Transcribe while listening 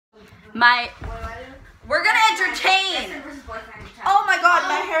We're gonna entertain. Oh my god,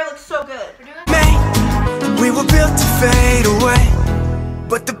 my hair looks so good. We were built to fade away,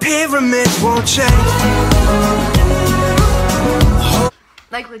 but the pyramids won't change.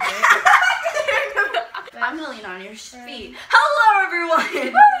 Like legit. I'm gonna lean on your feet. Hello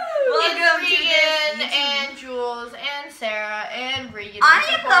everyone! Welcome to Regan and Jules and Sarah and Regan. I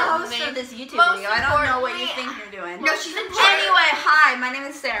am the host of this YouTube video. I don't know what you think you're doing. No, she's important. Anyway, hi, my name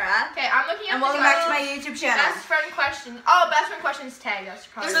is Sarah. Okay, I'm looking at and welcome back to my YouTube channel. Best friend questions. Oh, best friend questions tag. That's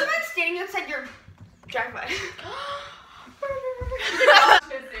probably. There's someone standing outside your driveway.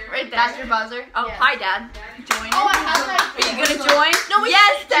 Right there. That's your buzzer. Oh, Yeah. hi, Dad. Join. Oh, I have my. Are you gonna join? No, wait.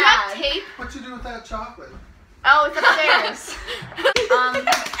 Yes, Do you have Dad. tape? What you do with that chocolate? Oh, it's upstairs.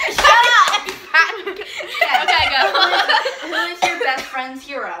 Shut up. Okay, go. Who is your best friend's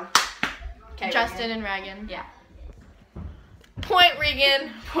hero? Okay, Justin and Regan. Yeah. Point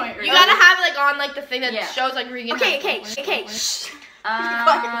Regan. Point. You gotta have it like on like the thing that Yeah. shows like Regan. Okay.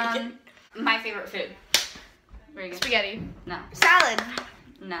 My favorite food. Regan. Spaghetti. No. Salad.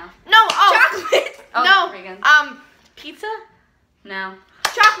 No. No. Oh. Chocolate. Oh, No. Regan. Pizza. No.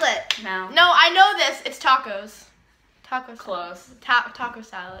 Chocolate. No. No, I know this. It's tacos. Tacos. Close. Taco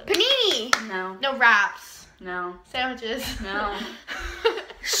salad. Panini. No. No, wraps. No. Sandwiches. No.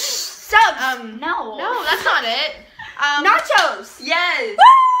 Subs. No, that's not it. Nachos. Yes.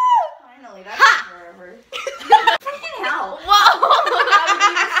 Woo! Finally, that's forever. Fucking hell. Whoa. How would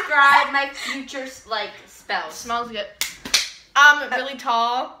you describe my future spells? Smells good. Really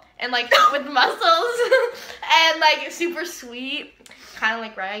tall and like with muscles and like super sweet, kind of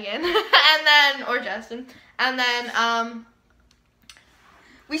like Regan, and then or Justin, and then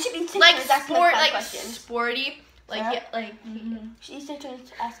We should be like sport, sporty, like Yeah. yeah, like She needs to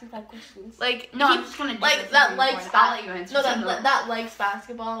ask me 5 questions. like No, he- I'm just gonna do like this that and likes I'll let you answer. no that likes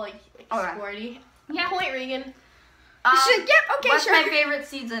basketball, like Alright. sporty. Yeah. Point Regan. Yep. Okay. What's Sure. my favorite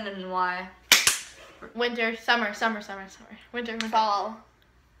season and why? Winter, summer. Winter. Fall.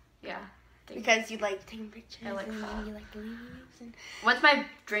 Yeah. Because you like taking pictures. I like and fall. you like the leaves. And... What's my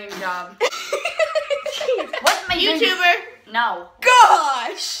dream job? What's my dream? YouTuber. No.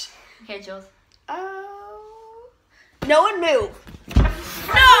 Gosh. Okay, Jules. Oh. No one move.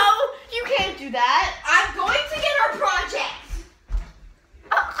 No, you can't do that. I'm going to get our project.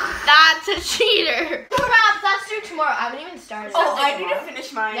 That's a cheater. Perhaps that's due tomorrow. I haven't even started. Oh, I need to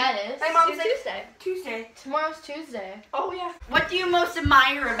finish mine. Yeah, it is. My mom It's said Tuesday. Tuesday. Tomorrow's Tuesday. Oh yeah. What do you most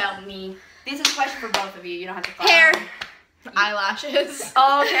admire about me? This is a question for both of you. You don't have to follow. Hair. Eyelashes.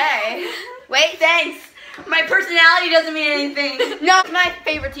 Okay. Wait. Thanks. My personality doesn't mean anything. No. It's my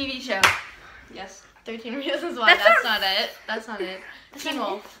favorite TV show. Yes. 13 Reasons Why. That's That's not it. That's not it. Teen not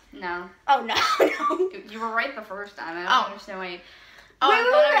Wolf. No. Oh no. You were right the first time. I don't Oh. understand why. Oh, Wait, I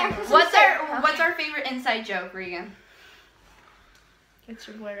wait, thought wait, I wait. remembered. What's our favorite inside joke, Regan? It's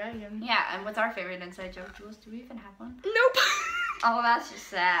your boy Regan. Yeah, and what's our favorite inside joke, Jules? Do we even have one? Nope. Oh, that's just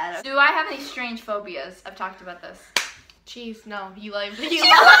sad. Do I have any strange phobias? I've talked about this. Cheese. No, you like. Cheese.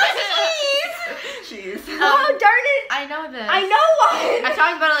 Jeez. Oh darn it. I know this. I know I've one.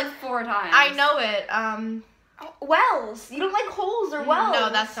 talked about it like 4 times. I know it. Wells. You don't like holes or wells. No,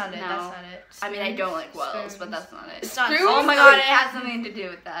 that's not it. No. That's not it. I mean, I don't like wells, Spoons. but that's not it. It's not. Screws? Oh my god, it has something to do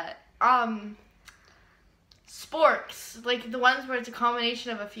with that. Sporks, like the ones where it's a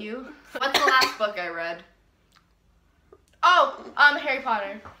combination of a few. What's the last book I read? Oh, Harry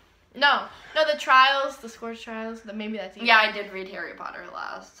Potter. No, the trials, the Scorch trials. Maybe that's easy. Yeah, I did read Harry Potter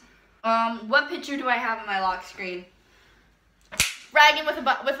last. What picture do I have on my lock screen? Regan with a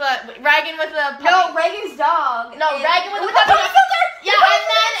puppy. No, Reagan's dog. No, And- Regan with a the puppy. puppy filter. Yeah,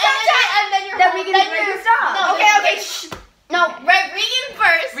 and then your Then home- Regan then is your- Regan's dog. No, Okay, then- okay. Shh. No, Regan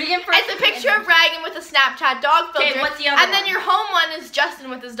first. Regan first. It's a picture of Regan with a Snapchat dog filter. Okay, what's the other And then one? your home one is Justin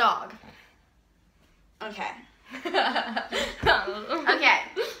with his dog. Okay. Okay.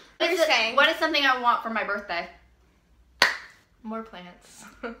 Okay. What is something I want for my birthday? More plants.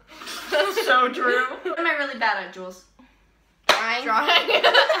 So true. What am I really bad at, Jules? Drawing.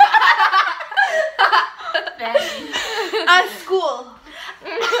 School. Do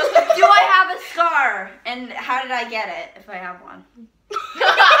I have a scar? And how did I get it, if I have one?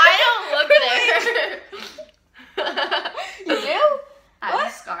 I don't look there. You do? I have What?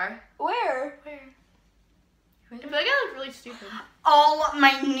 a scar. Where? I feel like I look really stupid. Oh,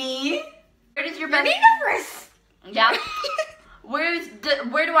 my knee? Where does your You're best... nervous. Yeah. Where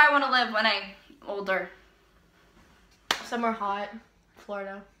do I want to live when I'm older? Somewhere hot.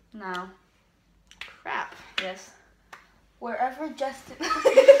 Florida. No. Crap. Yes. Wherever Justin.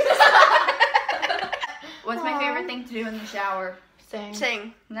 What's my favorite thing to do in the shower? Sing.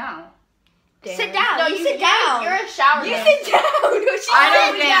 Sing. No. Sit down. No, you sit down. You're a shower. You man. sit down. No, she I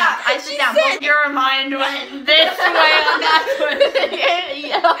don't sits think. down. I sit She down. sits. But your mind went this way on that one.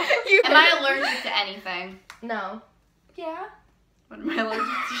 Yeah. Am I allergic to anything? No. Yeah. What am I allergic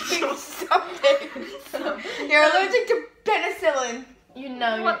to? Something. You're allergic to penicillin. You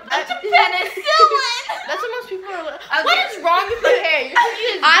know. What? I- Penicillin.